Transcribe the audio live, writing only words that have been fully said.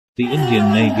The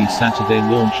Indian Navy Saturday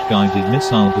launched guided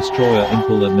missile destroyer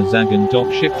Imphal at Mazagon Dock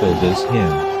Shipbuilders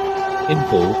here.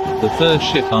 Imphal, the third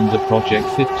ship under Project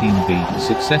 15B,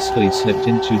 successfully slipped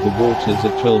into the waters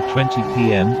at 12:20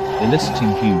 p.m.,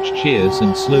 eliciting huge cheers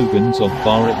and slogans of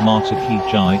Bharat Mata Ki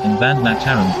Jai and Vande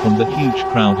Mataram from the huge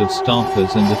crowd of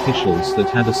staffers and officials that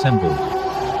had assembled.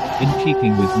 In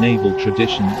keeping with naval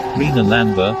tradition, Reena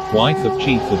Lanba, wife of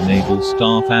Chief of Naval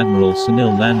Staff Admiral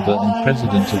Sunil Lanba and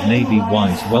President of Navy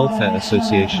Wives Welfare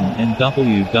Association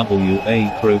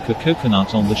NWWA, broke a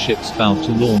coconut on the ship's bow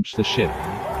to launch the ship.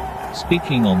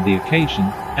 Speaking on the occasion,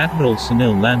 Admiral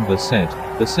Sunil Lanba said,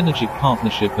 "The synergic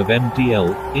partnership of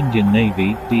MDL, Indian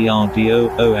Navy, DRDO,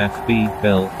 OFB,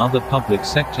 BEL, other public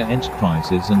sector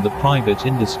enterprises and the private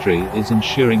industry is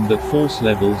ensuring that force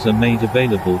levels are made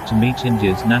available to meet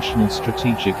India's national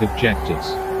strategic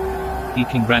objectives." He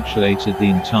congratulated the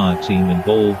entire team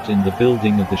involved in the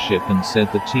building of the ship and said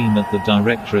the team at the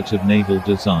Directorate of Naval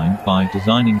Design, by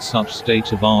designing such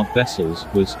state-of-art vessels,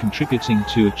 was contributing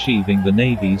to achieving the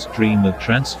Navy's dream of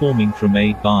transforming from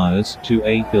a buyers to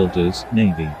a builders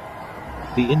Navy.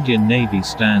 The Indian Navy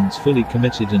stands fully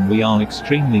committed and we are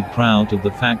extremely proud of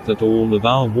the fact that all of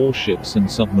our warships and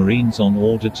submarines on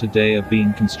order today are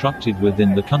being constructed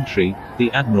within the country, the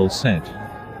Admiral said.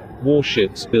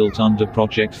 Warships built under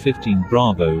Project 15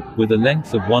 Bravo, with a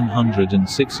length of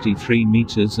 163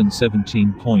 meters and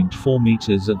 17.4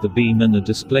 meters at the beam and a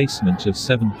displacement of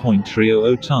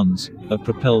 7.300 tons, are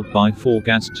propelled by 4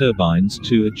 gas turbines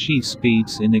to achieve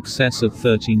speeds in excess of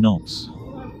 30 knots.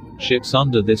 Ships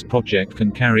under this project can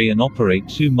carry and operate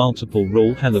 2 multiple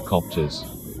role helicopters.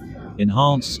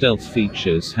 Enhanced stealth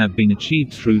features have been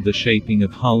achieved through the shaping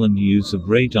of hull and use of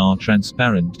radar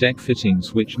transparent deck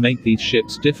fittings which make these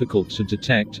ships difficult to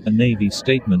detect, a Navy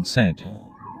statement said.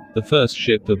 The first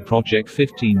ship of Project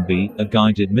 15B, a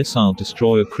guided missile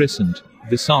destroyer christened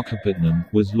Visakhapatnam,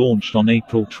 was launched on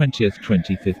April 20,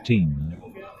 2015.